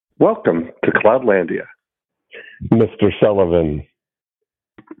Welcome to Cloudlandia. Mr. Sullivan.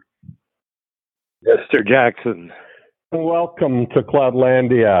 Mr. Jackson. Welcome to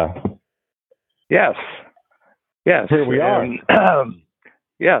Cloudlandia. Yes. Here we are.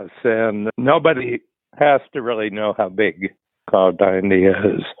 Yes, and nobody has to really know how big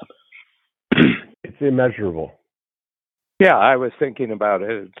Cloudlandia is. It's immeasurable. Yeah, I was thinking about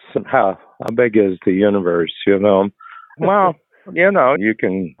it. It's how big is the universe, Well, you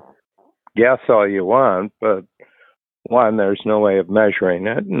can guess all you want, but one, there's no way of measuring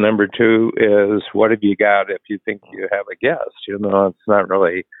it. And number two is, what have you got if you think you have a guess? It's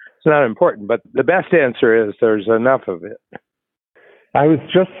not important. But the best answer is there's enough of it. I was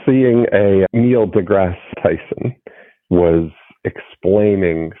just seeing Neil deGrasse Tyson was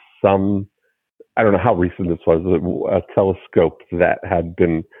explaining I don't know how recent this was, a telescope that had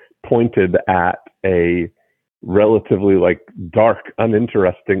been pointed at a relatively dark,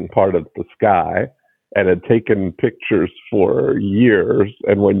 uninteresting part of the sky and had taken pictures for years.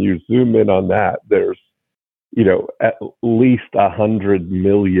 And when you zoom in on that, there's, at least 100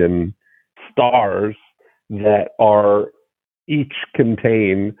 million stars that are each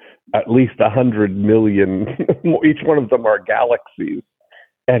contain at least 100 million. Each one of them are galaxies.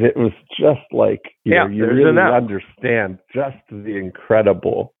 And it was just you really understand just the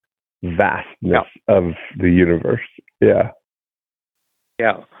incredible vastness of the universe. Yeah.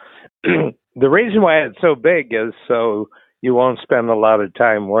 Yeah. The reason why it's so big is so you won't spend a lot of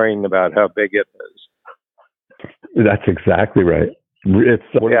time worrying about how big it is. That's exactly right.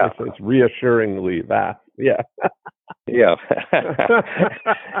 It's reassuringly vast. Yeah. Yeah.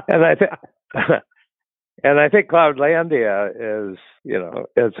 And I think Cloudlandia is,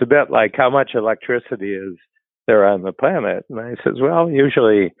 it's a bit like how much electricity is there on the planet. And I says, well,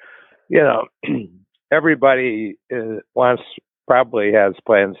 usually, everybody probably has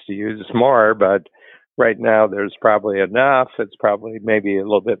plans to use more, but right now there's probably enough. It's probably maybe a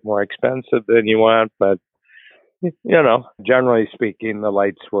little bit more expensive than you want, but generally speaking, the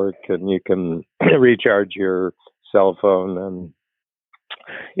lights work and you can recharge your cell phone and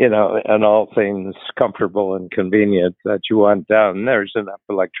and all things comfortable and convenient that you want done. There's enough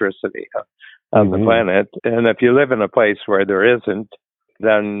electricity on the planet. And if you live in a place where there isn't,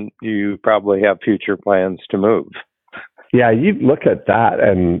 then you probably have future plans to move. Yeah, you look at that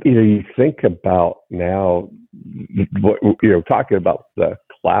and, you think about now, talking about the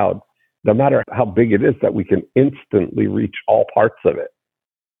cloud, no matter how big it is, that we can instantly reach all parts of it.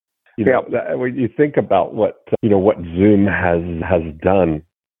 When you think about what Zoom has done,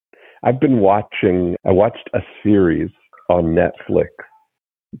 I watched a series on Netflix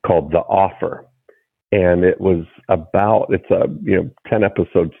called The Offer, and it's a 10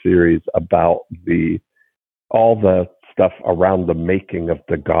 episode series about all the stuff around the making of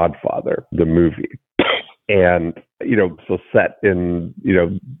The Godfather, the movie, and so set in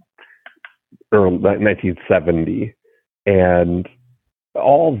early 1970, and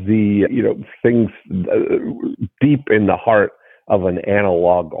all the things deep in the heart of an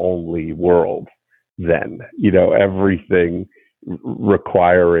analog only world then, everything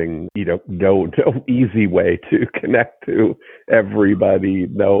requiring no easy way to connect to everybody,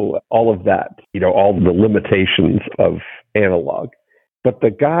 all of that, all the limitations of analog. But the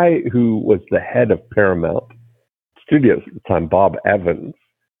guy who was the head of Paramount Studios at the time, Bob Evans,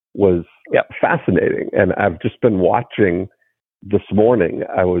 was fascinating. And I've just been watching this morning.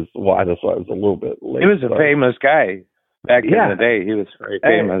 I was a little bit late. He was a famous guy back in the day. He was very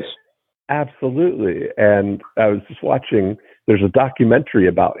famous. Absolutely. And I was just watching, there's a documentary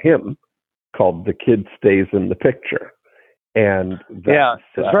about him called The Kid Stays in the Picture. And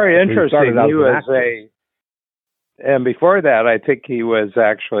it's very interesting. And before that, I think he was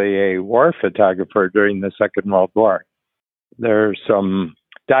actually a war photographer during the Second World War. There's some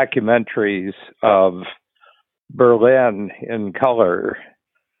documentaries of Berlin in color,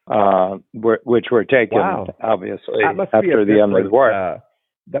 which were taken, obviously, after the end of the war.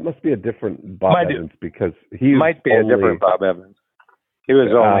 That must be a different Bob Evans, because he might be a different Bob Evans. He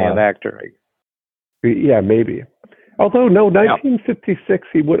was only an actor. Yeah, maybe. Although, 1956,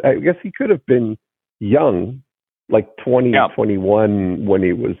 I guess he could have been young, like 20, 21 when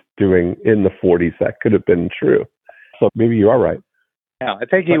he was doing in the 40s. That could have been true. So maybe you are right. Yeah, I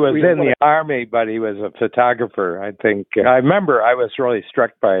think he was in the Army, but he was a photographer. I remember I was really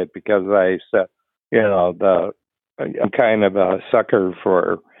struck by it because I said, I'm kind of a sucker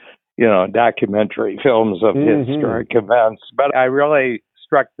for, documentary films of historic events. But I really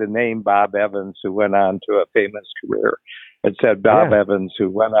struck the name Bob Evans, who went on to a famous career. It said Bob Evans,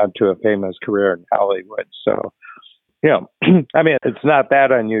 who went on to a famous career in Hollywood. So Yeah. I mean, it's not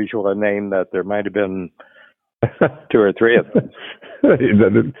that unusual a name that there might have been two or three of them.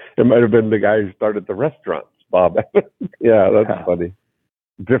 It might have been the guy who started the restaurants, Bob Evans. Yeah, that's funny.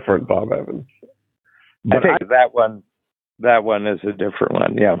 Different Bob Evans. But I think that one is a different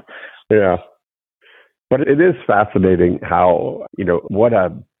one. Yeah. Yeah. But it is fascinating how, what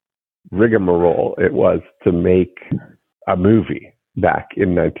a rigmarole it was to make a movie back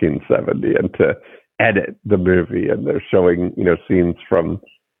in 1970 and to edit the movie. And they're showing, scenes from,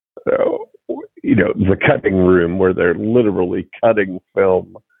 the cutting room where they're literally cutting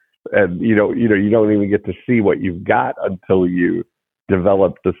film. And, you don't even get to see what you've got until you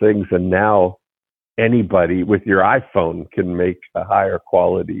develop the things. And now anybody with your iPhone can make a higher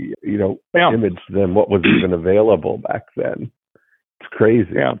quality, image than what was even available back then. It's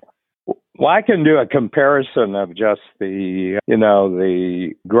crazy. Yeah. Well, I can do a comparison of just the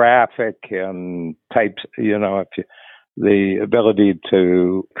graphic and types, the ability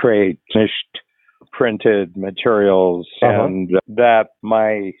to create finished printed materials and that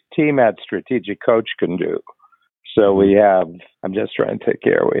my team at Strategic Coach can do. So we have, I'm just trying to think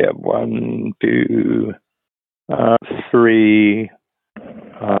here, we have 1, 2, 3,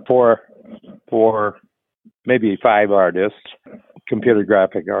 4, maybe 5 artists, computer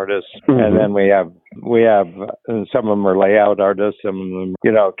graphic artists, and then we have some of them are layout artists, some of them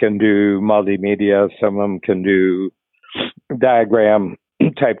can do multimedia, some of them can do diagram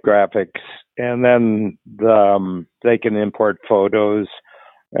type graphics, and then they can import photos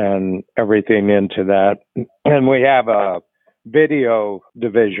and everything into that. And we have a video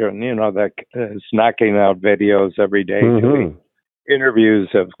division, that is knocking out videos every day, doing interviews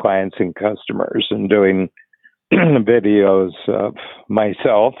of clients and customers and doing videos of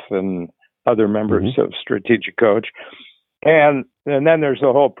myself and other members of Strategic Coach. And then there's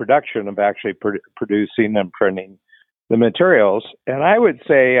the whole production of actually producing and printing the materials. And I would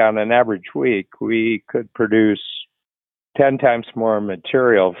say on an average week, we could produce 10 times more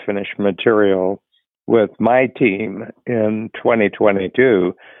material, finished material, with my team in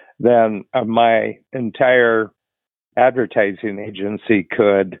 2022 than my entire advertising agency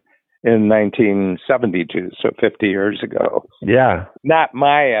could in 1972, so 50 years ago. Yeah. Not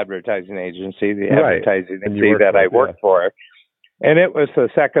my advertising agency, the advertising agency that I worked for. And it was the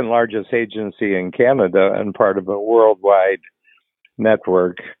second largest agency in Canada and part of a worldwide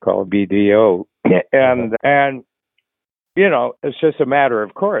network called BDO. And it's just a matter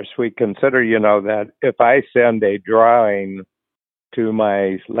of course. We consider, that if I send a drawing to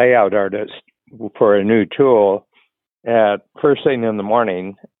my layout artist for a new tool at first thing in the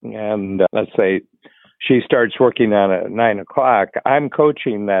morning, and let's say she starts working on it at 9 o'clock, I'm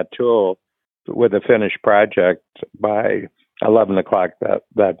coaching that tool with a finished project by 11 o'clock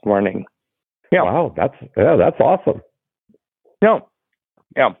that morning. Yeah. Wow, that's awesome. No.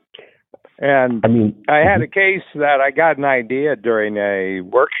 Yeah. And I had a case that I got an idea during a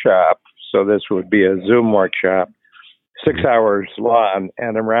workshop. So this would be a Zoom workshop, 6 hours long,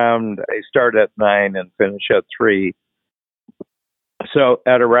 and I start at 9 and finish at 3. So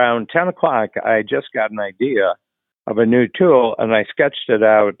at around 10 o'clock, I just got an idea of a new tool, and I sketched it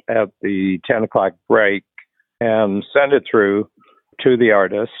out at the 10 o'clock break and sent it through to the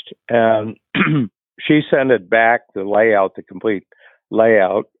artist. And she sent it back, the complete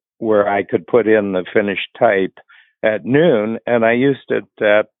layout, where I could put in the finished type at noon. And I used it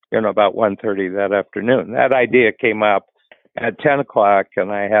at, about 1:30 that afternoon. That idea came up at 10 o'clock,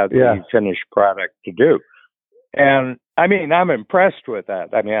 and I had the finished product to do. And I'm impressed with that.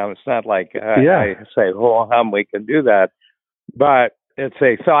 It's not like I say, oh, we can do that. But it's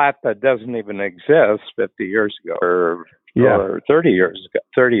a thought that doesn't even exist 50 years ago or 30 years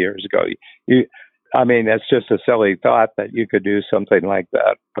ago. It's just a silly thought that you could do something like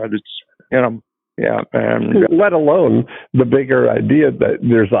that. But it's, and let alone the bigger idea that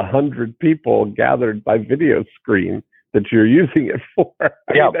there's 100 people gathered by video screen that you're using it for.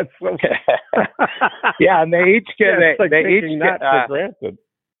 That's so yeah, and they each get for granted.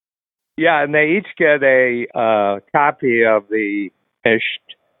 Yeah, and they each get a copy of the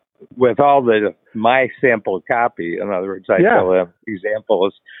finished with all my sample copy. In other words, I tell them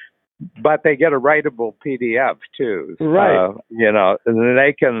examples, but they get a writable PDF too. Right. And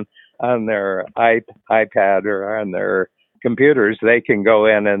they can, on their iPad or on their computers, they can go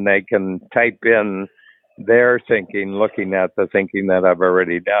in and they can type in their thinking, looking at the thinking that I've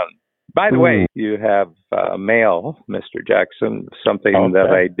already done. By the way, you have mail, Mr. Jackson, something that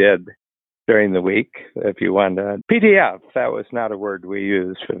I did during the week. If you want to PDF, that was not a word we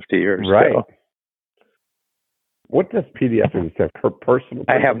used 50 years ago. What does PDF stand for? Personal?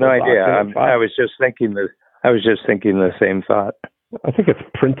 I have no idea. I was just thinking that I was just thinking the same thought. I think it's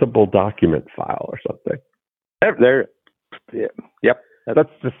printable document file or something. There. Yeah. Yep. Let's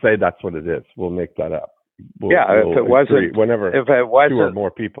just say that's what it is. We'll make that up. If it wasn't, two or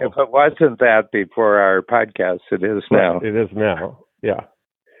more people. If it wasn't that before our podcast, it is now. It is now. Yeah.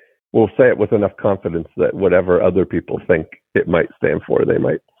 We'll say it with enough confidence that whatever other people think it might stand for, they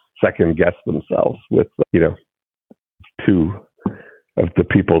might second guess themselves with, two of the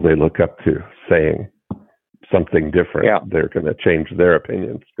people they look up to saying something different. Yeah. They're going to change their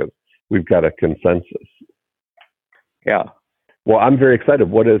opinions because we've got a consensus. Yeah. Well, I'm very excited.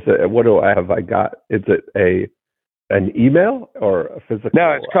 What is it? What do I have? I got? Is it an email or a physical?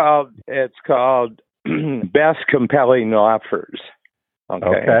 No, it's called Best Compelling Offers.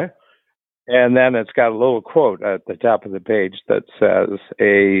 Okay. And then it's got a little quote at the top of the page that says,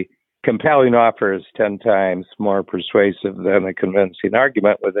 a compelling offer is 10 times more persuasive than a convincing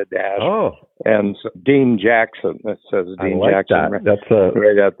argument, with a dash. Oh. And Dean Jackson. It says Dean Jackson. That. That's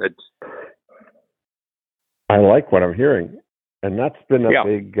right at the. I like what I'm hearing. And that's been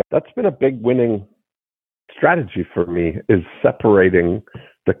a big winning strategy for me, is separating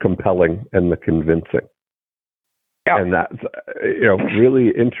the compelling and the convincing. Yeah. And that's really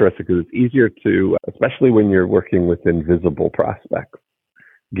interesting because it's easier to, especially when you're working with invisible prospects,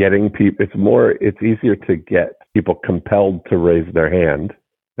 getting people. It's easier to get people compelled to raise their hand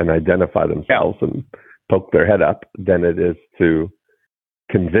and identify themselves and poke their head up than it is to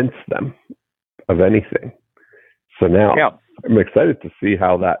convince them of anything. So now I'm excited to see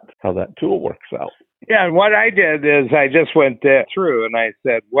how that tool works out. Yeah, and what I did is I just went through and I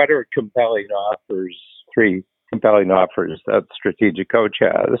said, what are compelling offers? 3 compelling offers that Strategic Coach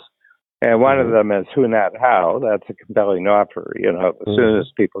has. And one of them is who, not how. That's a compelling offer. As soon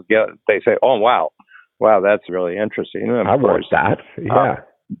as people get it, they say, oh, wow, that's really interesting. And I want that. Yeah.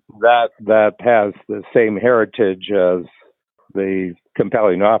 That has the same heritage as the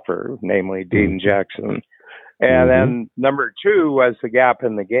compelling offer, namely Dean Jackson. And then number 2 was the gap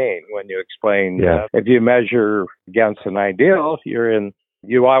in the gain, when you explain if you measure against an ideal,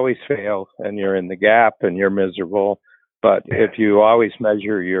 you always fail and you're in the gap and you're miserable. But if you always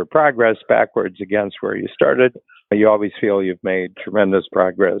measure your progress backwards against where you started, you always feel you've made tremendous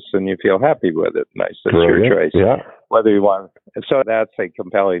progress and you feel happy with it. And I said, it's your choice. Yeah. Whether you want. So that's a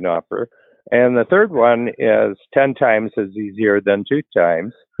compelling offer. And the third one is 10 times is easier than 2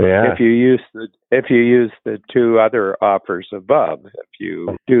 times. Yeah. If you use the 2 other offers above, if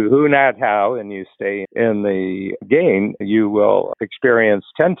you do who, not how, and you stay in the gain, you will experience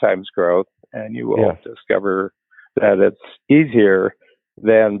 10 times growth, and you will discover that it's easier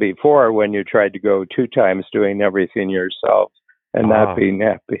than before when you tried to go 2 times doing everything yourself and not being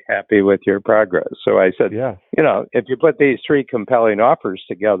happy with your progress. So I said, if you put these 3 compelling offers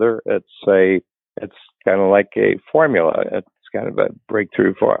together, it's kind of like a formula. It's kind of a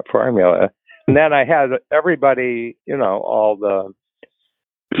breakthrough formula. And then I had everybody, all the,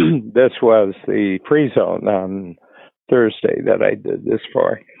 this was the free zone on Thursday that I did this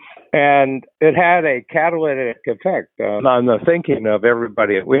for. And it had a catalytic effect on the thinking of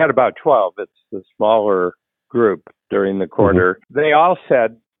everybody. We had about 12. It's the smaller group during the quarter. They all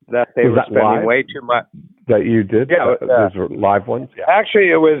said that they were spending way too much. That you did? Yeah. Those were live ones? Yeah. Actually,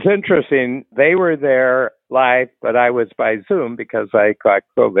 it was interesting. They were there live, but I was by Zoom because I caught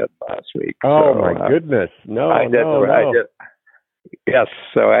COVID last week. Oh, my goodness. I did. Yes.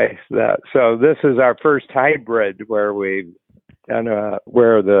 So this is our first hybrid where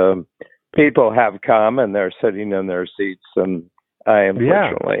where the people have come and they're sitting in their seats, and I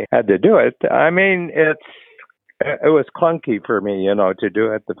unfortunately had to do it. I mean, it was clunky for me, to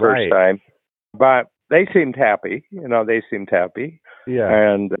do it the first time, but they seemed happy. Yeah.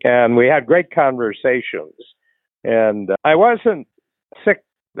 And we had great conversations. And I wasn't sick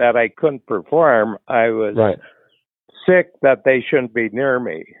that I couldn't perform. I was sick that they shouldn't be near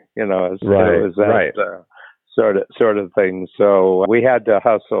me. It was that sort of thing. So we had to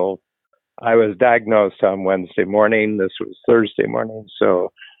hustle. I was diagnosed on Wednesday morning. This was Thursday morning.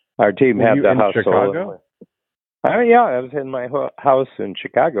 So our team had to hustle. Chicago? I was in my house in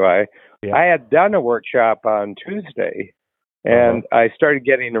Chicago. I had done a workshop on Tuesday, and I started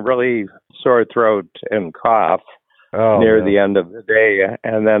getting a really sore throat and cough near the end of the day.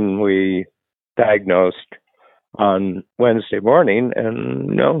 And then we diagnosed on Wednesday morning,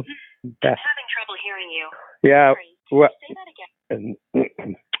 and I'm having trouble hearing you. Yeah. Sorry. Say that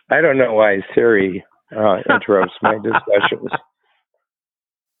again. I don't know why Siri interrupts my discussions.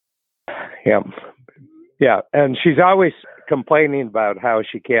 Yeah, and she's always complaining about how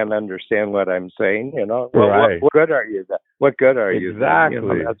she can't understand what I'm saying. What good are you? What good are you?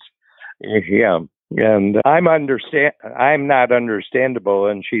 Exactly. And I'm not understandable,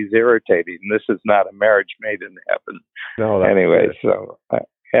 and she's irritating. This is not a marriage made in heaven. No, that's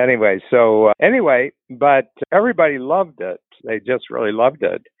Anyway, but everybody loved it. They just really loved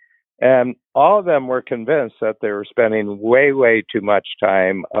it. And all of them were convinced that they were spending way, way too much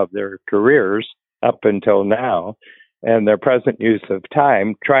time of their careers up until now and their present use of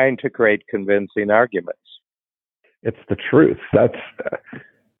time trying to create convincing arguments. It's the truth. That's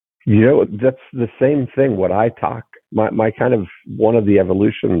the same thing. My kind of one of the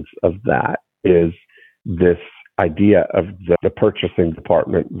evolutions of that is this idea of the purchasing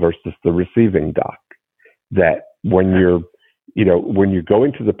department versus the receiving doc. That when you're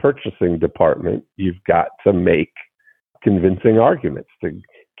going to the purchasing department, you've got to make convincing arguments to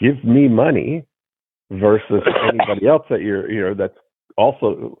give me money versus anybody else that that's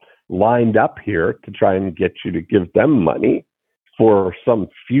also lined up here to try and get you to give them money for some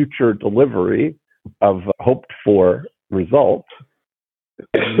future delivery of hoped for results.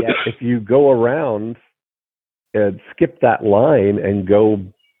 And yet, if you go around and skip that line and go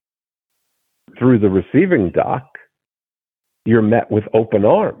through the receiving dock, you're met with open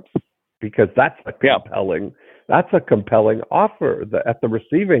arms, because that's a compelling offer. At the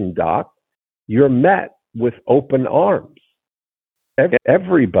receiving dock, you're met with open arms.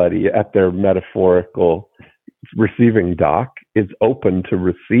 Everybody at their metaphorical receiving dock is open to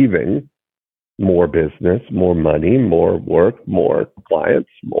receiving more business, more money, more work, more clients,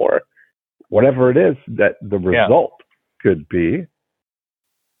 more whatever it is that the result could be.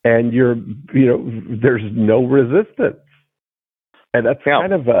 And there's no resistance. And that's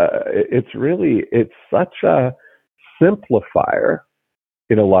kind of it's such a simplifier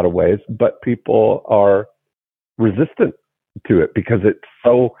in a lot of ways, but people are resistant to it because it's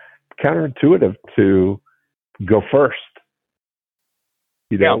so counterintuitive to go first.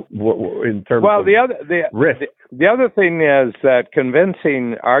 In terms of risk. The other thing is that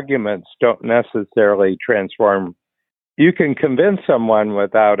convincing arguments don't necessarily transform. You can convince someone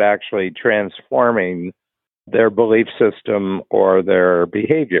without actually transforming their belief system or their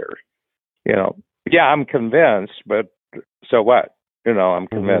behavior. I'm convinced, but so what? I'm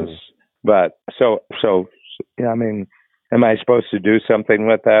convinced, but am I supposed to do something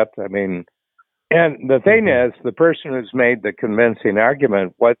with that? And the thing is, the person who's made the convincing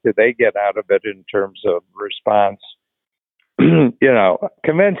argument, what do they get out of it in terms of response?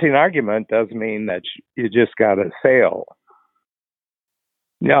 Convincing argument doesn't mean that you just got a sale.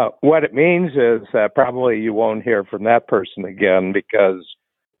 No, what it means is that probably you won't hear from that person again because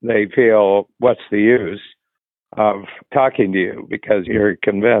they feel, what's the use of talking to you because you're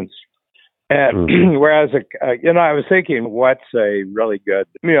convinced. And whereas, I was thinking, what's a really good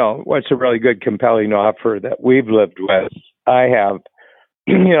compelling offer that we've lived with? I have,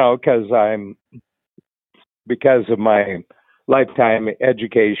 because of my lifetime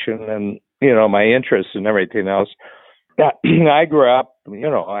education and, my interests and everything else. I grew up,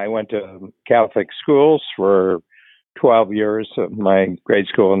 I went to Catholic schools for 12 years, my grade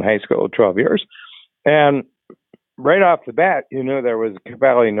school and high school, 12 years. And right off the bat, there was a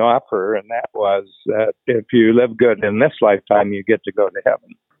compelling offer, and that was that if you live good in this lifetime, you get to go to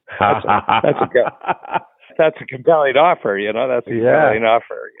heaven. That's a compelling offer, That's a compelling offer,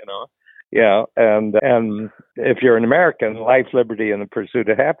 And if you're an American, life, liberty, and the pursuit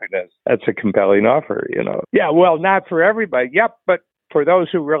of happiness, that's a compelling offer, Yeah, well, not for everybody. Yep, but for those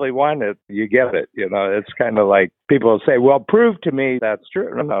who really want it, you get it. It's kind of like people say, well, prove to me that's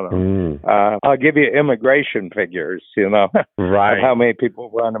true. No. I'll give you immigration figures, right. of how many people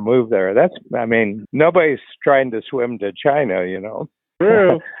want to move there. Nobody's trying to swim to China,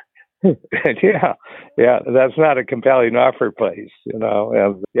 True. Yeah, that's not a compelling offer place,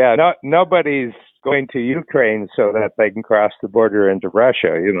 nobody's going to Ukraine so that they can cross the border into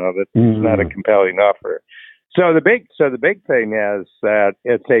Russia, that's not a compelling offer. So the big thing is that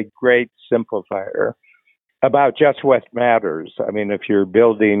it's a great simplifier about just what matters. If you're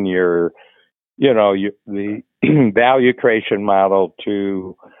building the value creation model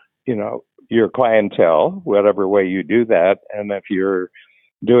to, your clientele, whatever way you do that, and if you're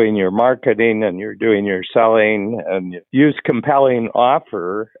doing your marketing and you're doing your selling, and use compelling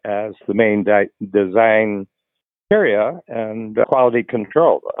offer as the main design area, and quality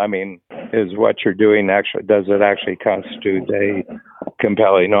control, is what you're doing actually, does it actually constitute a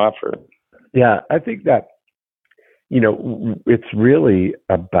compelling offer? Yeah, I think that, it's really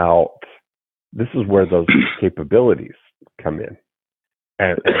about, this is where those capabilities come in,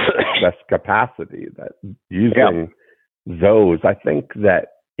 and excess capacity, that using those, I think that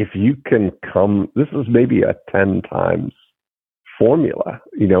if you can this is maybe a 10 times formula,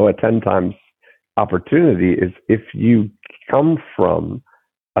 a 10 times opportunity is if you come from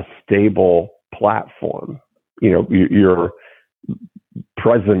a stable platform, your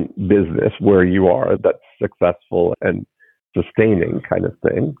present business where you are that's successful and sustaining kind of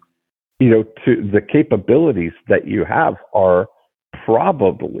thing, to the capabilities that you have are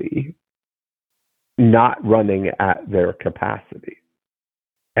probably not running at their capacity.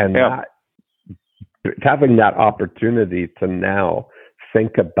 And having that opportunity to now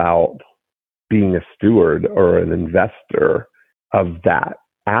think about being a steward or an investor of that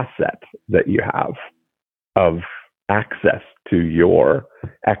asset that you have, of access to your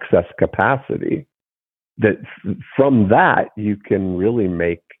excess capacity, that from that you can really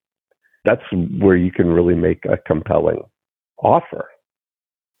make, that's where you can really make a compelling offer.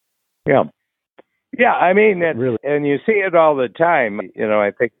 Yeah. Yeah, I mean, Really. And you see it all the time.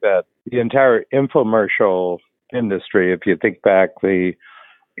 I think that the entire infomercial industry, if you think back, seeing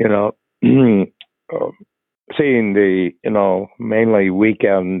the, mainly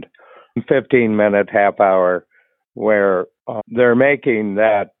weekend 15-minute, half hour, where they're making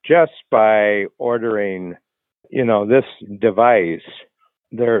that just by ordering, this device.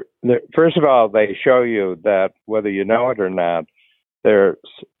 They're first of all, they show you that whether you know it or not, there's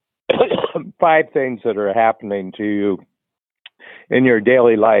 5 things that are happening to you in your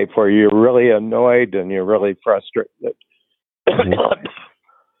daily life where you're really annoyed and you're really frustrated.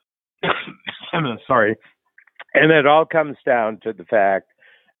 I'm sorry. And it all comes down to the fact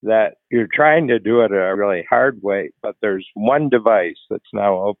that you're trying to do it a really hard way, but there's one device that's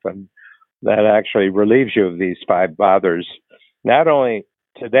now open that actually relieves you of these 5 bothers, not only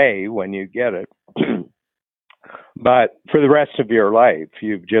today when you get it, but for the rest of your life.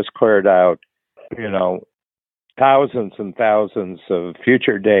 You've just cleared out, thousands and thousands of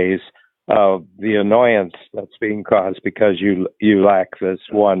future days of the annoyance that's being caused because you lack this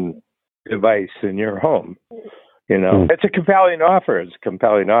one device in your home. It's a compelling offer. It's a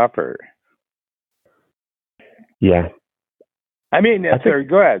compelling offer. Yeah. I mean, if they're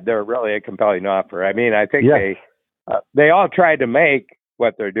good, they're really a compelling offer. I mean, I think they all try to make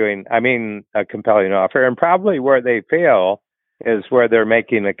what they're doing, a compelling offer. And probably where they fail is where they're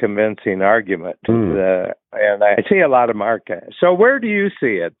making a convincing argument. And I see a lot of market. So where do you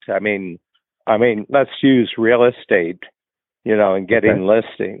see it? I mean, let's use real estate, and getting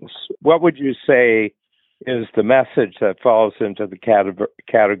listings. What would you say is the message that falls into the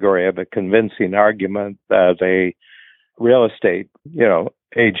category of a convincing argument that a real estate,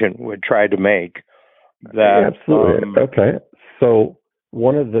 agent would try to make? That absolutely. Okay. So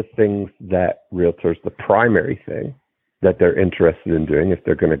one of the things that realtors, the primary thing that they're interested in doing if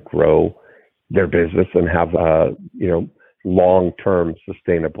they're going to grow their business and have a, long-term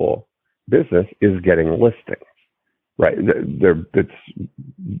sustainable business, is getting listings, right? It's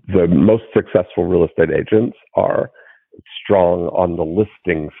the most successful real estate agents are strong on the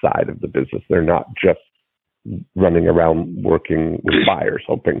listing side of the business. They're not just running around working with buyers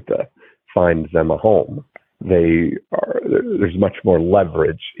hoping to find them a home. There's much more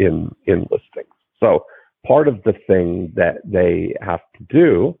leverage in listings. So part of the thing that they have to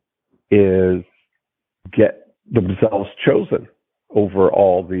do is get themselves chosen over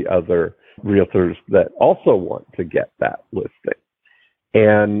all the other realtors that also want to get that listing.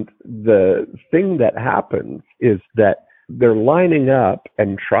 And the thing that happens is that they're lining up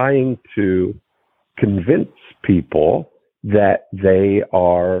and trying to convince people that they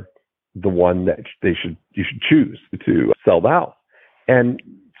are the one that you should choose to sell the house. And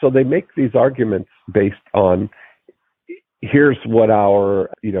so they make these arguments based on, here's what our,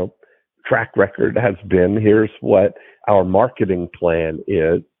 track record has been, here's what our marketing plan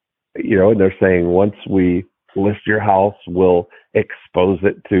is, and they're saying once we list your house, we'll expose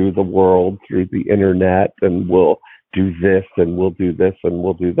it to the world through the internet, and we'll do this, and we'll do this, and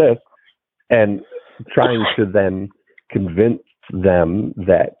we'll do this, and trying to then convince them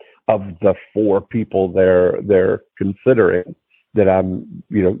that of the 4 people they're considering, that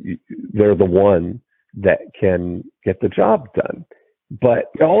they're the one that can get the job done.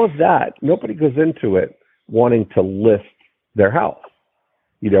 But all of that, nobody goes into it wanting to list their house.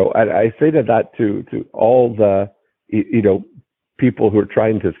 I say that to all the, people who are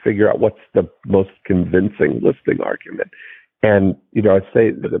trying to figure out what's the most convincing listing argument. And, I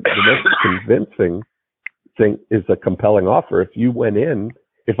say that the most convincing thing is a compelling offer.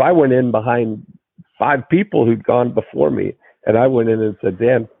 If I went in behind 5 people who'd gone before me, and I went in and said,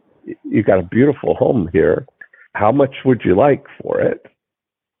 Dan, you got a beautiful home here. How much would you like for it?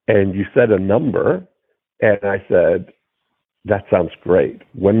 And you said a number, and I said, that sounds great.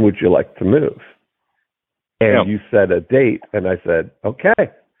 When would you like to move? And you said a date, and I said, okay,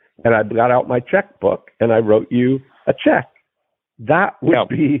 and I got out my checkbook and I wrote you a check. That would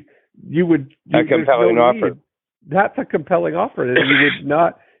be, a compelling offer. That's a compelling offer. And you would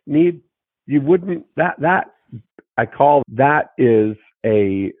not need, you wouldn't, I call that is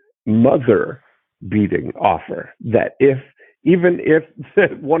a mother beating offer. That even if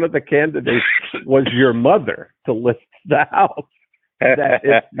one of the candidates was your mother to list the house, that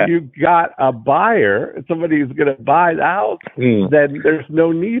if you got a buyer, somebody who's going to buy the house, then there's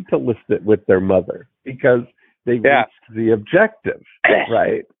no need to list it with their mother because they reached the objective,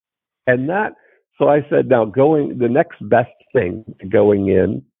 right? And so I said, now the next best thing to going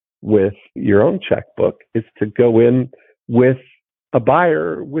in with your own checkbook is to go in with a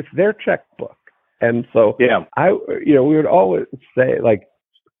buyer with their checkbook. And so we would always say, like,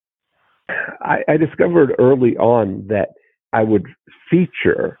 I discovered early on that I would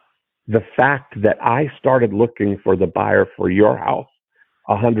feature the fact that I started looking for the buyer for your house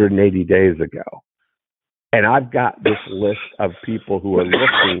 180 days ago. And I've got this list of people who are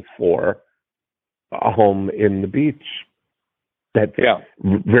looking for a home in the beach that's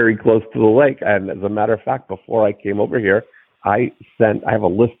very close to the lake. And as a matter of fact, before I came over here, I have a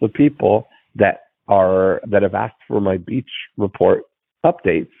list of people that have asked for my beach report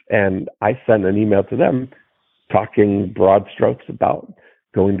updates. And I sent an email to them talking broad strokes about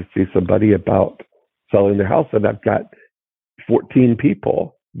going to see somebody about selling their house. And I've got 14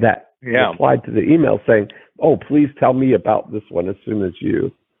 people that replied to the email saying, "Oh, please tell me about this one as soon as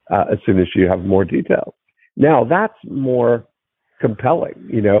you have more details." Now that's more compelling.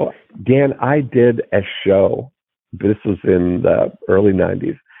 Dan, I did a show. This was in the early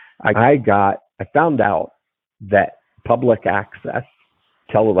 90s. I found out that public access,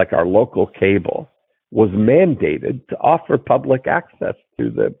 like our local cable, was mandated to offer public access to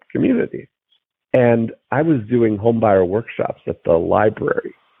the community. And I was doing homebuyer workshops at the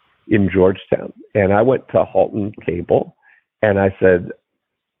library in Georgetown. And I went to Halton Cable and I said,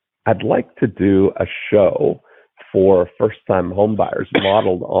 I'd like to do a show for first-time homebuyers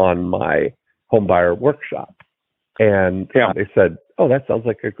modeled on my homebuyer workshop. And they said, oh, that sounds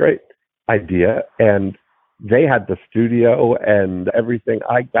like a great idea. And they had the studio and everything.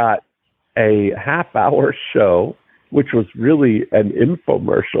 I got a half-hour show, which was really an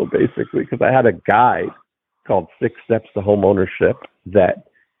infomercial, basically, because I had a guide called 6 Steps to Homeownership that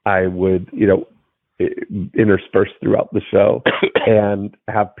I would, intersperse throughout the show and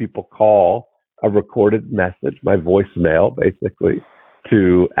have people call a recorded message, my voicemail, basically,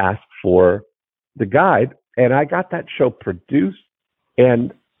 to ask for the guide. And I got that show produced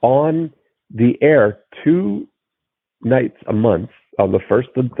and on the air 2 nights a month on the first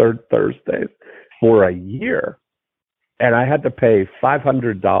and third Thursdays for a year. And I had to pay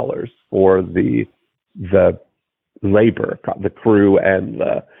 $500 for the labor, the crew and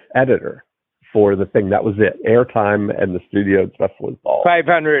the editor for the thing. That was it. Airtime and the studio and stuff was all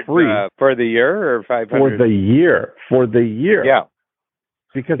 $500 for the year, or $500 for the year. For the year. Yeah.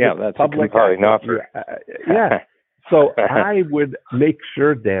 Because that's a compelling offer. So I would make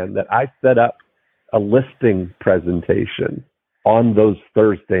sure, Dan, that I set up a listing presentation on those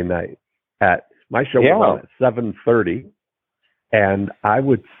Thursday nights. At my show was on at 7:30, and I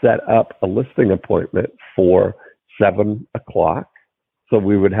would set up a listing appointment for 7 o'clock. So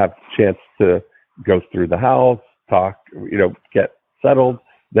we would have a chance to go through the house, talk, get settled,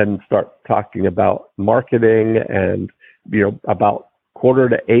 then start talking about marketing, and about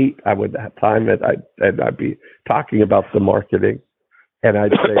 7:45, I would time it, and I'd be talking about the marketing, and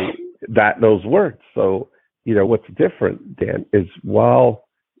I'd say that those words. So, what's different, Dan, is while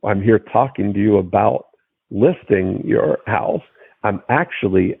I'm here talking to you about listing your house, I'm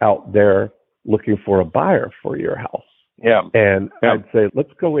actually out there looking for a buyer for your house. Yeah. And I'd say,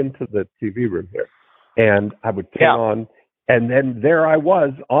 let's go into the TV room here. And I would turn on, and then there I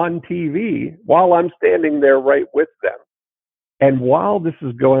was on TV while I'm standing there right with them. And while this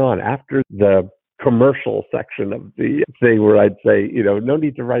is going on, after the commercial section of the thing where I'd say, no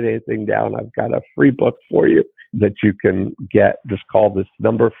need to write anything down. I've got a free book for you that you can get. Just call this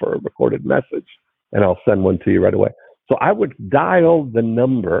number for a recorded message and I'll send one to you right away. So I would dial the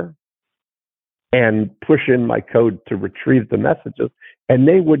number and push in my code to retrieve the messages, and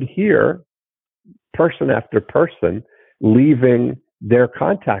they would hear person after person leaving their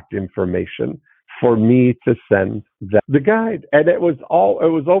contact information for me to send the guide. And it was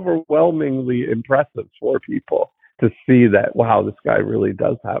overwhelmingly impressive for people to see that, wow, this guy really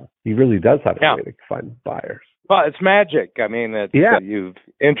does have a way to find buyers. Well, it's magic. I mean, you've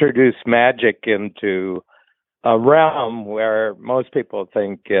introduced magic into a realm where most people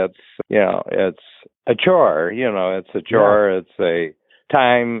think it's a chore. It's a chore. Yeah. It's a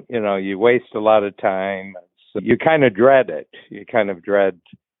time, you waste a lot of time. So you kind of dread it. You kind of dread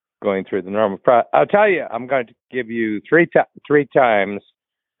going through the normal process. I'll tell you, I'm going to give you three times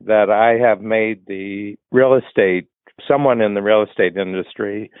that I have made someone in the real estate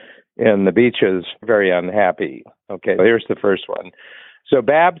industry in the beaches very unhappy. Okay, here's the first one. So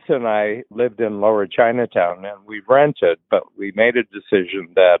Babs and I lived in Lower Chinatown, and we rented, but we made a decision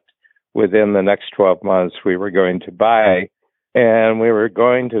that within the next 12 months we were going to buy, and we were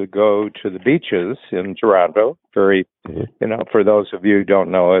going to go to the beaches in Toronto. Very, for those of you who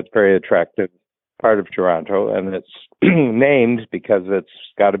don't know, it's very attractive part of Toronto, and it's named because it's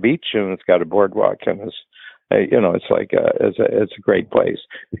got a beach and it's got a boardwalk, and it's a great place.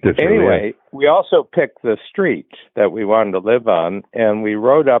 Anyway, we also picked the street that we wanted to live on, and we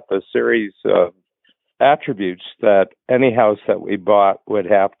wrote up a series of attributes that any house that we bought would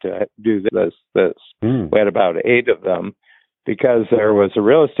have to do this. We had about 8 of them because there was a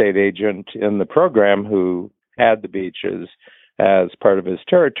real estate agent in the program who had the beaches as part of his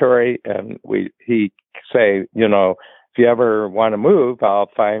territory, and he say, if you ever want to move,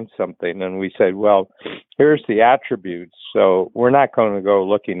 I'll find something. And we said, well, here's the attributes. So we're not going to go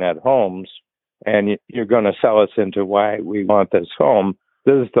looking at homes, and you're going to sell us into why we want this home.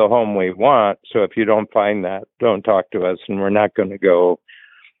 This is the home we want. So if you don't find that, don't talk to us, and we're not going to go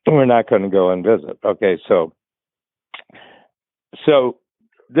and visit. Okay, so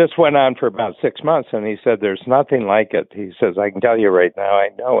this went on for about 6 months, and he said, there's nothing like it. He says, I can tell you right now, I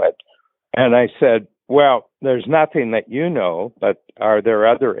know it. And I said, well, there's nothing that you know, but are there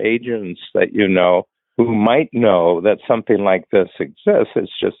other agents that you know who might know that something like this exists?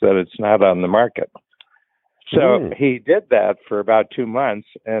 It's just that it's not on the market. So he did that for about 2 months,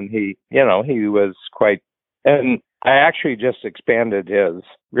 and he was quite, and I actually just expanded his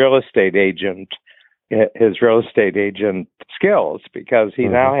real estate agent skills because he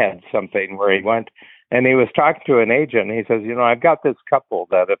now had something where he went and he was talking to an agent, and he says, I've got this couple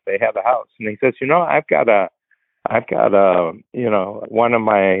that if they have a house, and he says, I've got one of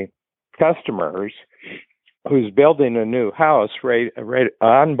my customers who's building a new house right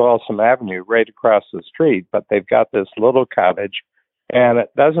on Balsam Avenue, right across the street, but they've got this little cottage, and it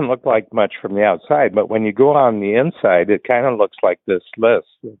doesn't look like much from the outside, but when you go on the inside, it kind of looks like this list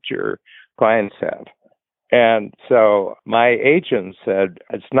that your clients have. And so my agent said,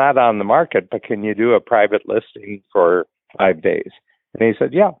 it's not on the market, but can you do a private listing for 5 days? And he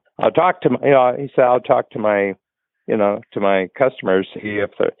said, yeah, I'll talk to my customers, see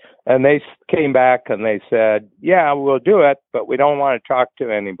if and they came back and they said, yeah, we'll do it, but we don't want to talk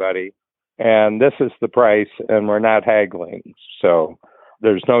to anybody. And this is the price, and we're not haggling. So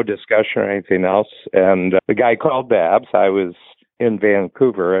there's no discussion or anything else. And the guy called Babs. I was in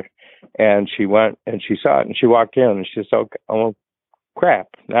Vancouver, and she went and she saw it, and she walked in and she said, oh crap,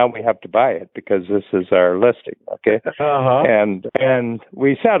 now we have to buy it because this is our listing. Okay. And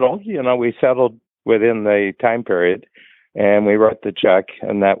we settled, within the time period, and we wrote the check,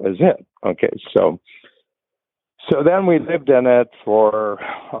 and that was it. Okay. So then we lived in it for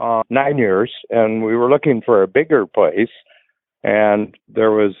 9 years, and we were looking for a bigger place, and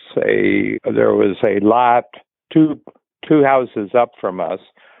there was a lot, two houses up from us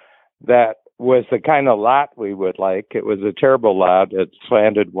that was the kind of lot we would like. It was a terrible lot. It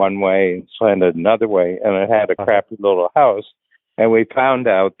slanted one way and slanted another way, and it had a crappy little house. And we found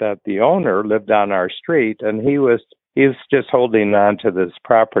out that the owner lived on our street, and he was just holding on to this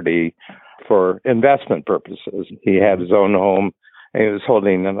property for investment purposes. He had his own home, and he was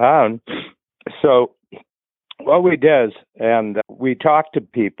holding it on. So what we did, and we talked to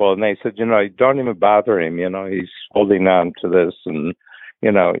people, and they said, don't even bother him. He's holding on to this, and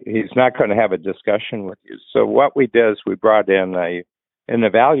he's not going to have a discussion with you. So what we did is we brought in an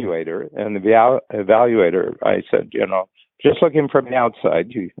evaluator, and the evaluator, I said, just looking from the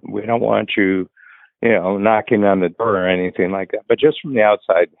outside, we don't want you, knocking on the door or anything like that, but just from the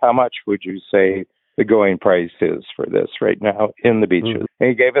outside, how much would you say the going price is for this right now in the beaches? And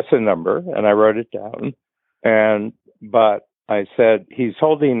he gave us a number, and I wrote it down, but I said, he's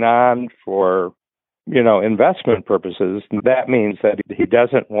holding on for investment purposes. That means that he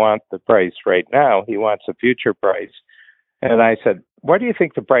doesn't want the price right now. He wants a future price. And I said, what do you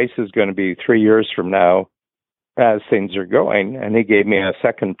think the price is going to be 3 years from now as things are going? And he gave me a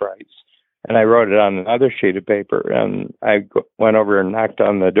second price. And I wrote it on another sheet of paper, and I went over and knocked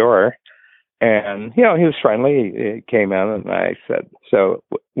on the door. And, he was friendly. He came in, and I said, so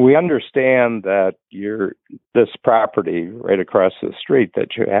we understand that this property right across the street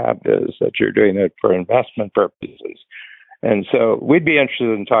that you have is that you're doing it for investment purposes. And so we'd be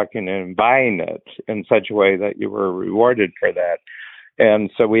interested in talking and buying it in such a way that you were rewarded for that.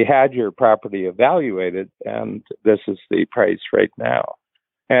 And so we had your property evaluated, and this is the price right now.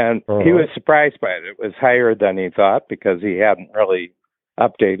 And he was surprised by it. It was higher than he thought because he hadn't really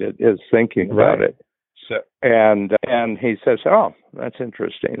updated his thinking about it. So and he says, "Oh, that's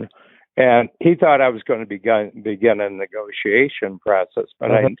interesting." And he thought I was going to begin a negotiation process,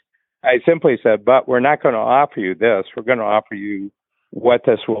 but I simply said, "But we're not going to offer you this. We're going to offer you what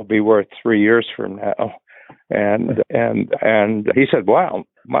this will be worth 3 years from now." And he said, "Wow,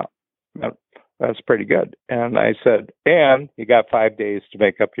 that's pretty good." And I said, "And you got 5 days to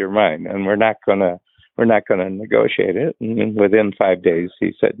make up your mind, and we're not gonna negotiate it." And within 5 days,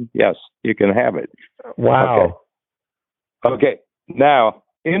 he said, "Yes, you can have it." Wow. Okay. Now,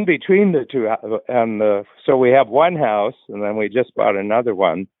 in between the two, so we have one house, and then we just bought another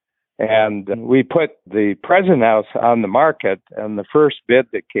one, and we put the present house on the market. And the first bid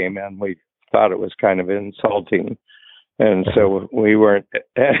that came in, we thought it was kind of insulting. And so we weren't.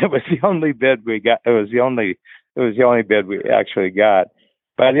 It was the only bid we got. It was the only bid we actually got.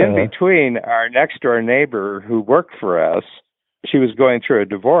 But in between, our next door neighbor who worked for us, she was going through a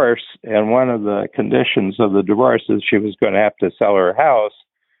divorce, and one of the conditions of the divorce is she was going to have to sell her house,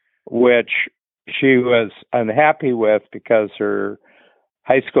 which she was unhappy with because her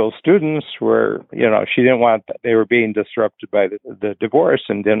high school students were, she didn't want, they were being disrupted by the divorce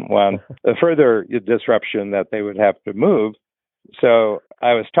and didn't want a further disruption that they would have to move. So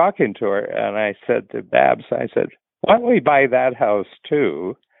I was talking to her, and I said to Babs, I said, "Why don't we buy that house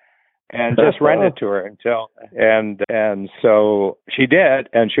too and just rent it to her until," and so she did,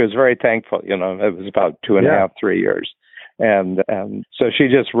 and she was very thankful. It was about 2.5, 3 years. And so she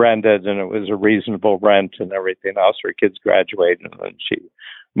just rented, and it was a reasonable rent and everything else. Her kids graduated, and then she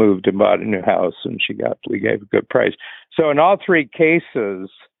moved and bought a new house, and we gave a good price. So in all three cases,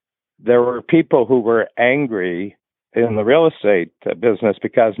 there were people who were angry in the real estate business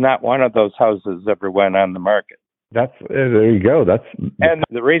because not one of those houses ever went on the market. There you go. And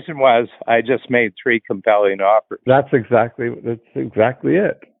the reason was I just made 3 compelling offers. That's exactly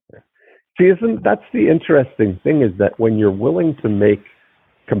it. See, that's the interesting thing, is that when you're willing to make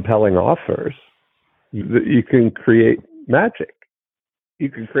compelling offers, you can create magic. You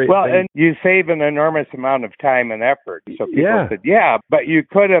can create and you save an enormous amount of time and effort. So people said, "Yeah, but you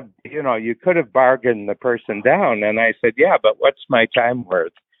could have bargained the person down." And I said, "Yeah, but what's my time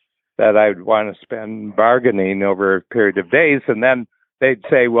worth that I'd want to spend bargaining over a period of days?" And then they'd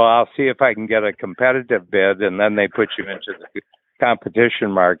say, "Well, I'll see if I can get a competitive bid," and then they put you into the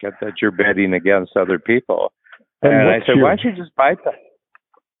competition market that you're bidding against other people. And I said, "Why don't you just bypass?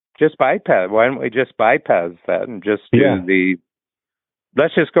 Why don't we just bypass that and just do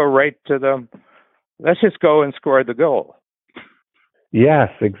let's just go right to let's just go and score the goal." Yes,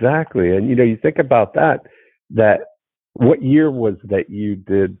 exactly. And, you think about that what year was that you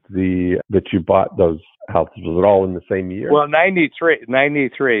did that you bought those houses? Was it all in the same year? Well,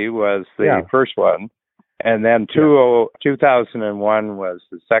 93 was the first one. And then 2001 was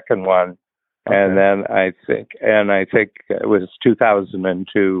the second one, and then I think it was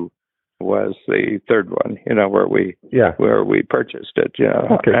 2002 was the third one. Where we purchased it.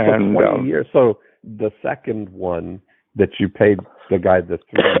 Okay, and, so 20 years. So the second one that you paid the guy the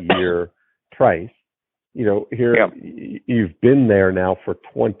 3-year price. Here you've been there now for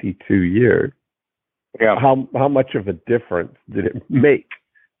 22 years. Yeah. How much of a difference did it make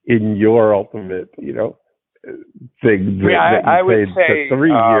in your ultimate, thing I would paid say the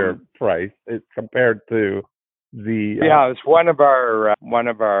 3-year price compared to the it's one of our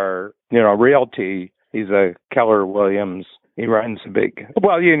realty. He's a Keller Williams. He runs a big.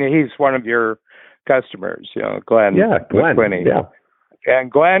 Well, he's one of your customers. Glenn. Yeah, Glenn. McQuinney. Yeah.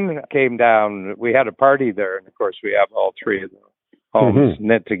 And Glenn came down. We had a party there, and of course we have all 3 of the homes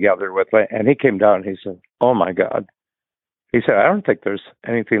knit together with. And he came down. And he said, "Oh my God." He said, "I don't think there's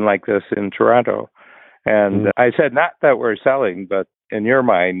anything like this in Toronto." And I said, "Not that we're selling, but in your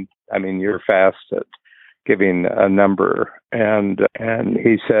mind, you're fast at giving a number." And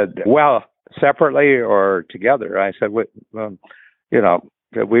he said, "Well, separately or together?" I said, we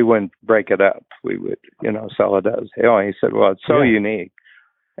wouldn't break it up. We would, sell it as." He said, "Well, it's so unique."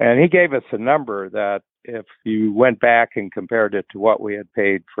 And he gave us a number that if you went back and compared it to what we had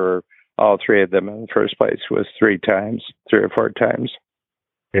paid for all 3 of them in the first place, was 3 or 4 times.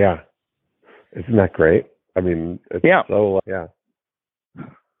 Yeah. Isn't that great? It's so, yeah.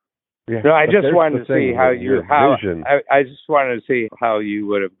 No, I just wanted to see I just wanted to see how you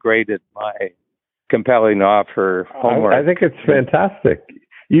would have graded my compelling offer homework. I think it's fantastic.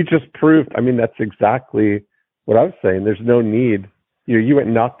 You just proved, that's exactly what I was saying. There's no need. You went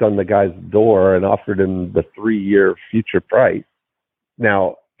and knocked on the guy's door and offered him the 3-year future price.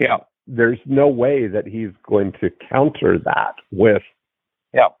 Now, Yeah. there's no way that he's going to counter that with,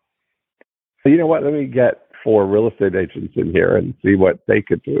 Yeah. you know what, let me get 4 real estate agents in here and see what they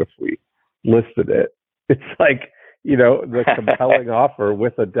could do if we listed it. It's like, the compelling offer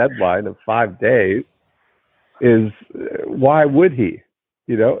with a deadline of 5 days is, why would he?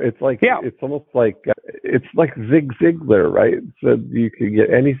 It's like, it's almost like, it's like Zig Ziglar, right? So you can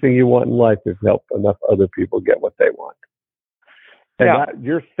get anything you want in life if you help enough other people get what they want. And that,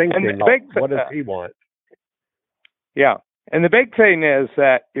 you're thinking, what does he want? Yeah. And the big thing is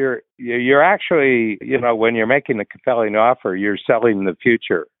that you're actually, when you're making a compelling offer, you're selling the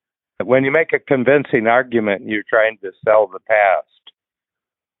future. When you make a convincing argument, you're trying to sell the past.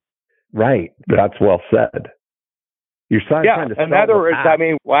 Right. That's well said. You're trying to sell in other words, past.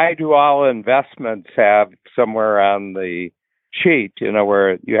 why do all investments have somewhere on the sheet,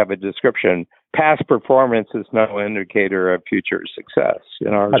 where you have a description, past performance is no indicator of future success,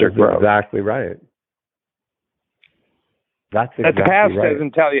 That is exactly right. That's exactly the past right.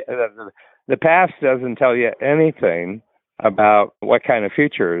 doesn't tell you. The past doesn't tell you anything about what kind of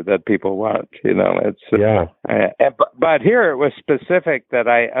future that people want. But here it was specific that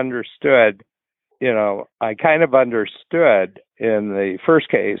I understood. I kind of understood in the first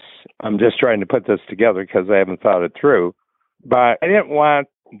case. I'm just trying to put this together because I haven't thought it through. But I didn't want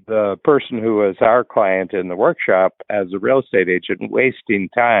the person who was our client in the workshop as a real estate agent wasting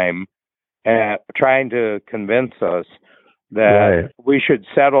time at trying to convince us that we should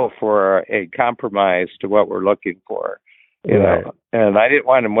settle for a compromise to what we're looking for. You know, and I didn't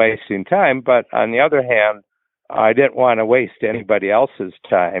want him wasting time, but on the other hand, I didn't want to waste anybody else's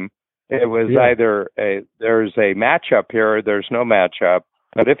time. It was either there's a matchup here or there's no matchup.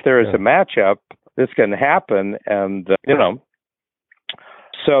 But if there is a matchup, this can happen. And,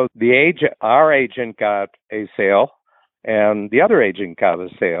 so our agent got a sale and the other agent got a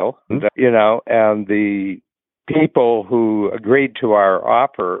sale, and the people who agreed to our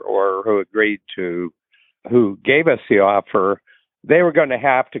offer or who gave us the offer, they were going to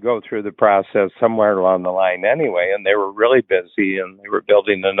have to go through the process somewhere along the line anyway, and they were really busy and they were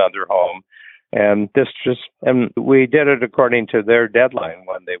building another home. And we did it according to their deadline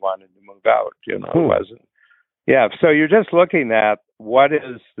when they wanted to move out, it wasn't. Yeah, so you're just looking at what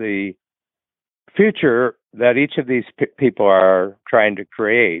is the future that each of these people are trying to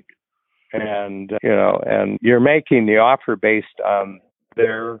create. And, and you're making the offer based on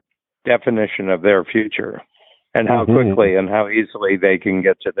their definition of their future and how quickly and how easily they can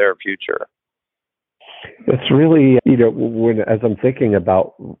get to their future. It's really, as I'm thinking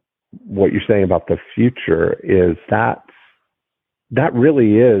about what you're saying about the future, is that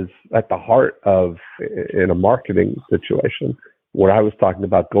really is at the heart of, in a marketing situation, what I was talking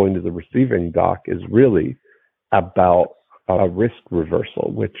about going to the receiving dock is really about a risk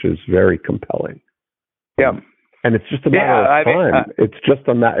reversal, which is very compelling. Yeah. And it's just a matter of time. It's just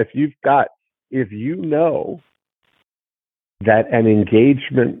a matter, if you know that an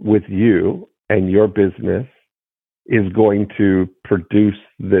engagement with you and your business is going to produce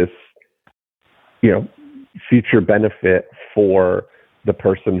this, future benefit for the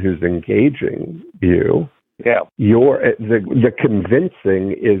person who's engaging you. Yeah. The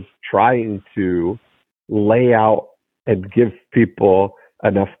convincing is trying to lay out and give people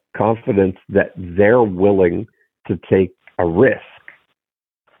enough confidence that they're willing to take a risk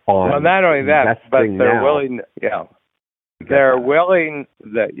on. Well, not only that, but they're willing. Yeah. They're willing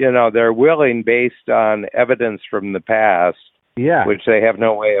they're willing based on evidence from the past, which they have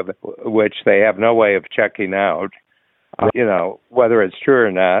no way of checking out, whether it's true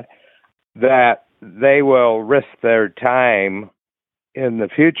or not, that they will risk their time in the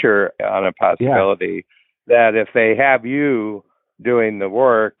future on a possibility that if they have you doing the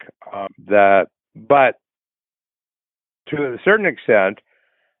work, but to a certain extent,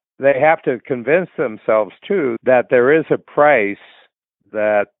 they have to convince themselves, too, that there is a price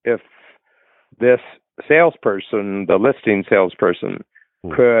that if this salesperson, the listing salesperson,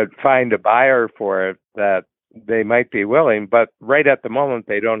 could find a buyer for it, that they might be willing, but right at the moment,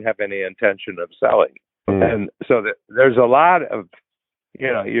 they don't have any intention of selling. And so there's a lot of,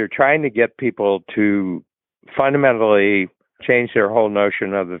 you're trying to get people to fundamentally change their whole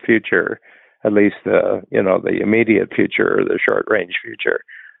notion of the future, at least the immediate future or the short range future,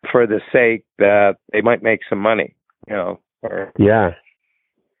 for the sake that they might make some money, And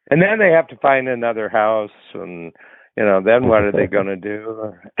then they have to find another house, and then what are they going to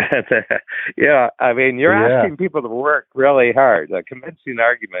do? I mean, you're asking people to work really hard. A convincing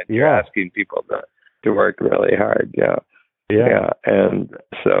argument. You're asking people to work really hard. And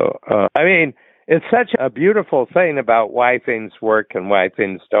so, I mean, it's such a beautiful thing about why things work and why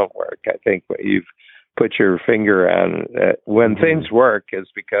things don't work. I think what you've put your finger on, when things work, is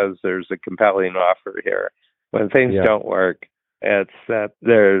because there's a compelling offer here. When things don't work, it's that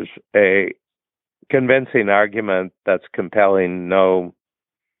there's a convincing argument that's compelling no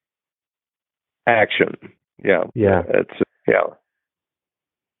action. Yeah. It's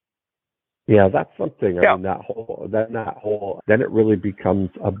Yeah, that's something. I mean, then it really becomes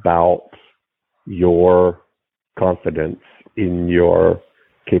about your confidence in your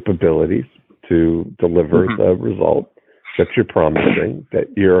capabilities to deliver the result that you're promising, that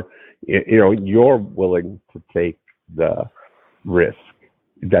you're willing to take the risk,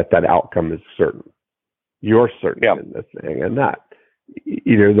 that outcome is certain. You're certain in this thing, and that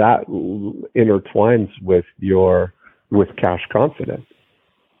intertwines with cash confidence.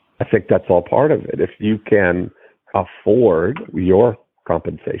 I think that's all part of it. If you can afford your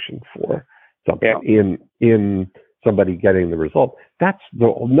compensation for something in somebody getting the result, that's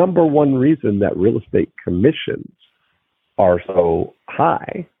the number one reason that real estate commissions are so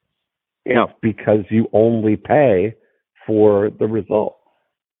high. Because you only pay for the result.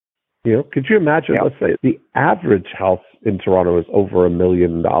 Could you imagine? Let's say the average house in Toronto is over $1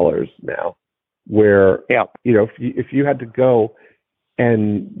 million now. Where if you had to go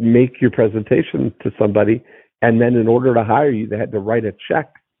and make your presentation to somebody, and then in order to hire you, they had to write a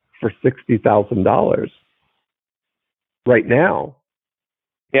check for $60,000. Right now,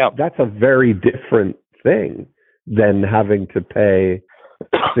 that's a very different thing than having to pay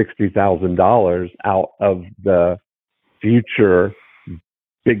 $60,000 out of the future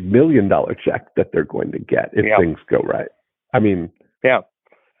big $1 million check that they're going to get if things go right. I mean,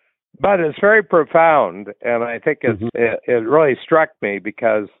 but it's very profound, and I think it really struck me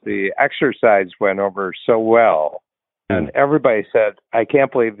because the exercise went over so well, and everybody said, "I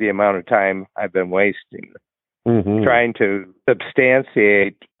can't believe the amount of time I've been wasting trying to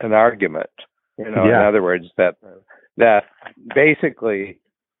substantiate an argument." In other words, that basically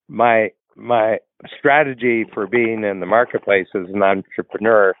my strategy for being in the marketplace as an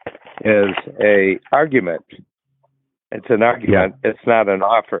entrepreneur is a argument. It's an argument. It's not an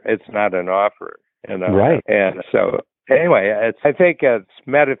offer. It's not an offer. Right. And so anyway, I think it's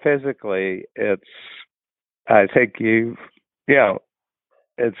metaphysically, I think it's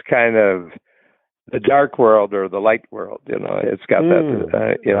kind of the dark world or the light world. It's got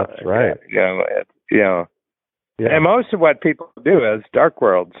that. That's right. And most of what people do is dark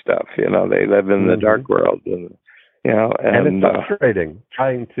world stuff. They live in the dark world, and it's frustrating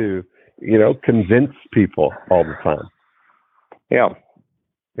trying to convince people all the time. Yeah.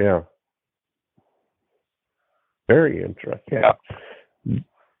 Very interesting.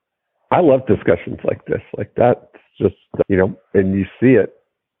 I love discussions like this. Like that's just and you see it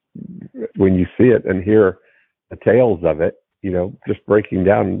when you see it and hear the tales of it. Just breaking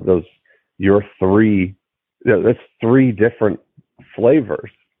down your three. There's three different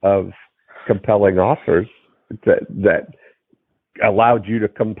flavors of compelling offers that allowed you to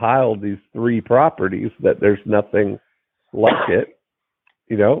compile these three properties that there's nothing like it,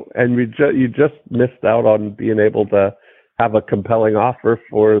 and you just missed out on being able to have a compelling offer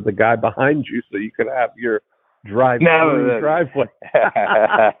for the guy behind you so you could have your driveway.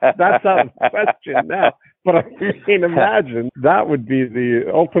 That's out of question now. But I can imagine that would be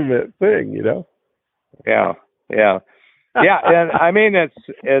the ultimate thing, Yeah. And I mean, it's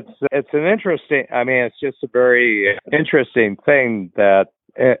an interesting. I mean, it's just a very interesting thing and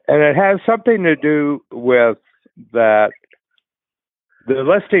it has something to do with that. The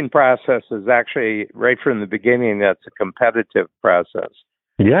listing process is actually right from the beginning. That's a competitive process.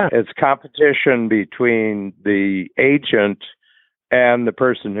 Yeah, it's competition between the agent and the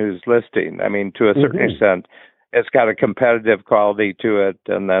person who's listing. I mean, to a certain extent, it's got a competitive quality to it,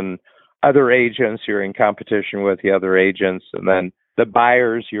 and then other agents, you're in competition with the other agents, and then the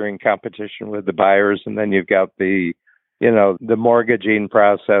buyers, you're in competition with the buyers, and then you've got the mortgaging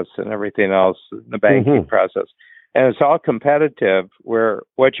process and everything else, the banking process. And it's all competitive, where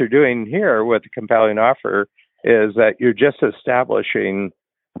what you're doing here with the compelling offer is that you're just establishing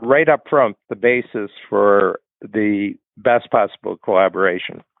right up front the basis for the best possible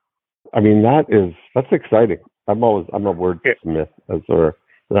collaboration. I mean, that's exciting. I'm a wordsmith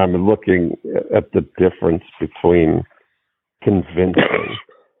and I'm looking at the difference between convincing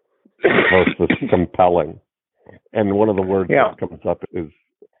versus compelling. And one of the words that comes up is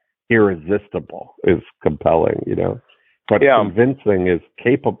irresistible, is compelling, But convincing is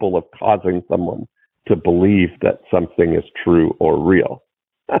capable of causing someone to believe that something is true or real.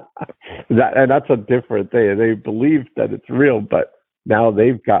 And that's a different thing. They believe that it's real, but now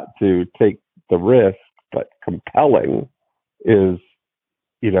they've got to take the risk, but compelling is,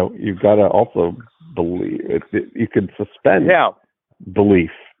 you've got to also believe it. You can suspend belief.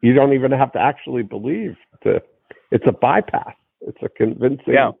 You don't even have to actually believe. It's a bypass. It's a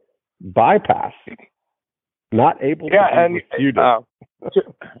convincing bypass. Not able to be refuted.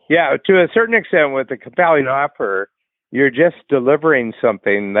 To a certain extent, with a compelling offer, you're just delivering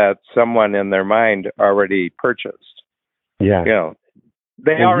something that someone in their mind already purchased. Yeah.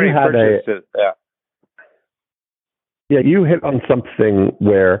 They already purchased it. Yeah. Yeah, you hit on something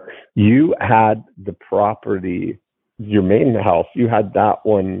where you had the property, your main house, you had that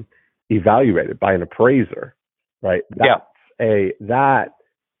one evaluated by an appraiser, right? That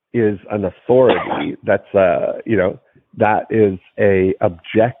is an authority. That's that is a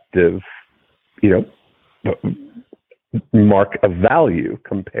objective, mark of value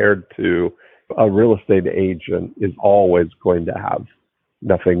compared to a real estate agent is always going to have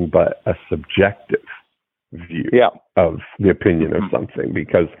nothing but a subjective view of the opinion of something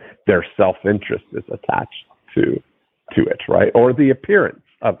because their self-interest is attached to it, right? Or the appearance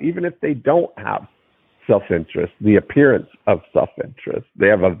of, even if they don't have self-interest, the appearance of self-interest, they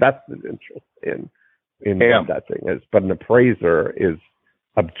have a vested interest in what that thing is. But an appraiser is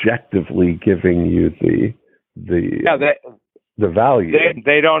objectively giving you the value.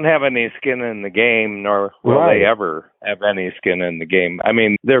 They don't have any skin in the game, nor will they ever have any skin in the game. I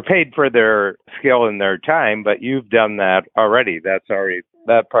mean, they're paid for their skill and their time, but you've done that already.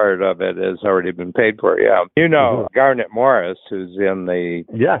 That part of it has already been paid for. Yeah. Garnet Morris, who's in the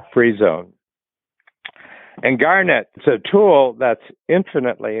free zone. And Garnet, it's a tool that's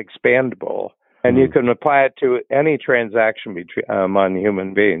infinitely expandable. And you can apply it to any transaction among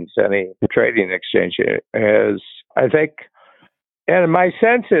human beings, any trading exchange. I think, and my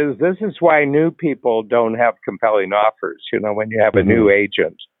sense is this is why new people don't have compelling offers. When you have a new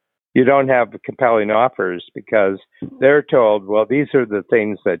agent, you don't have compelling offers because they're told, well, these are the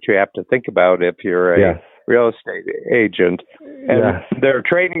things that you have to think about if you're a real estate agent. And their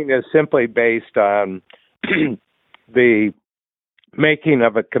trading is simply based on the making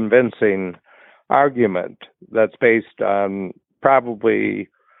of a convincing argument that's based on probably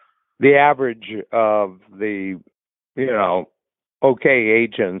the average of the, okay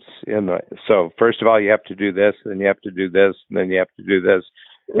agents so first of all, you have to do this, then you have to do this, and then you have to do this.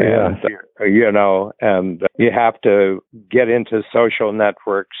 And, and you have to get into social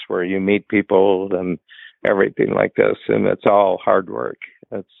networks where you meet people and everything like this. And it's all hard work.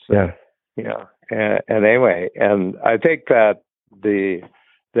 And anyway, and I think that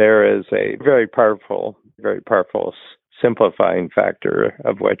there is a very powerful simplifying factor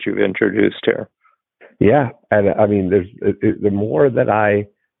of what you've introduced here. Yeah. And I mean, the more that I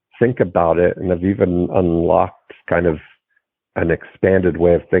think about it, and I've even unlocked kind of an expanded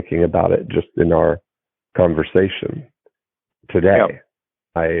way of thinking about it just in our conversation today,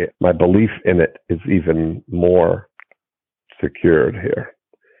 my belief in it is even more secured here.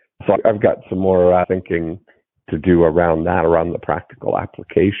 So I've got some more thinking to do around the practical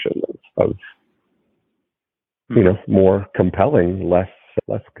application of more compelling,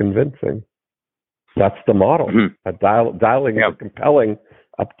 less convincing. That's the model. Dialing the compelling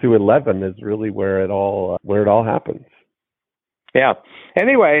up to 11 is really where it all happens. Yeah.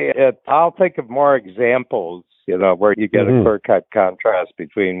 Anyway, I'll think of more examples, where you get a clear-cut contrast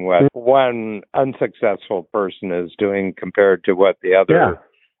between what one unsuccessful person is doing compared to what the other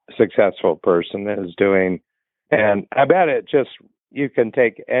successful person is doing. And I bet you can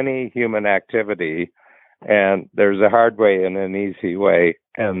take any human activity, and there's a hard way and an easy way,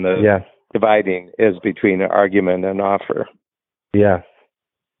 and the dividing is between argument and offer. Yes.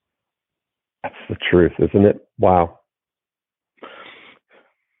 That's the truth, isn't it? Wow.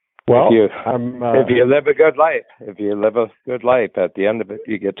 Well, if you live a good life, at the end of it,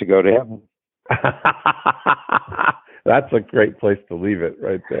 you get to go to heaven. That's a great place to leave it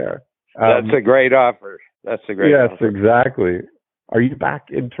right there. That's a great offer. Offer. Yes, exactly. Are you back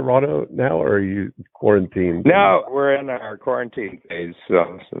in Toronto now, or are you quarantined? No, we're in our quarantine phase,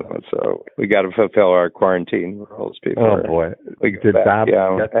 so we got to fulfill our quarantine rules before. Oh boy! Did Bab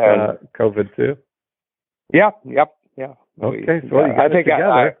get COVID too? Yep. Okay, so you got I think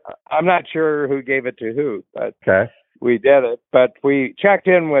together. I'm not sure who gave it to who, but we did it. But we checked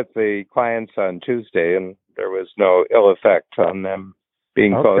in with the clients on Tuesday, and there was no ill effect on them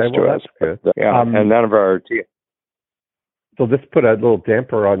being close to us. Good. And none of our team. So this put a little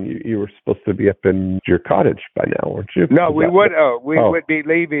damper on you. You were supposed to be up in your cottage by now, weren't you? No, we would be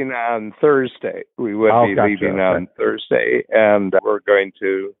leaving on Thursday. We would be leaving on Thursday, and we're going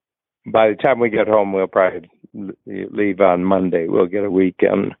to. By the time we get home, we'll probably leave on Monday. We'll get a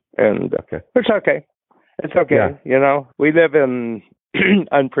weekend. And it's okay. It's okay. Yeah. You know, we live in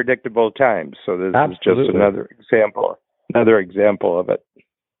unpredictable times, so this Absolutely. is just another example of it.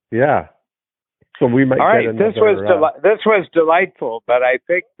 Yeah. So we might. All right, get this another, was delightful, but I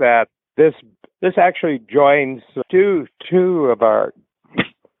think that this actually joins two of our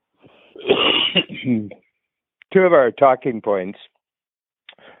talking points: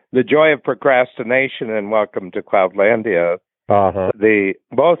 the joy of procrastination and welcome to Cloudlandia.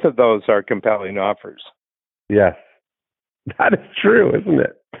 Both of those are compelling offers. Yes, that is true, isn't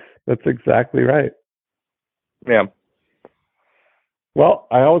it? That's exactly right. Yeah. Well,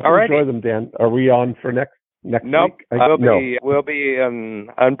 I always enjoy them, Dan. Are we on for next nope. week? We'll be an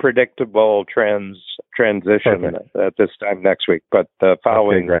unpredictable transition at this time next week, but the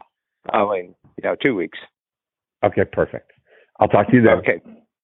following 2 weeks. Okay, perfect. I'll talk to you then. Okay.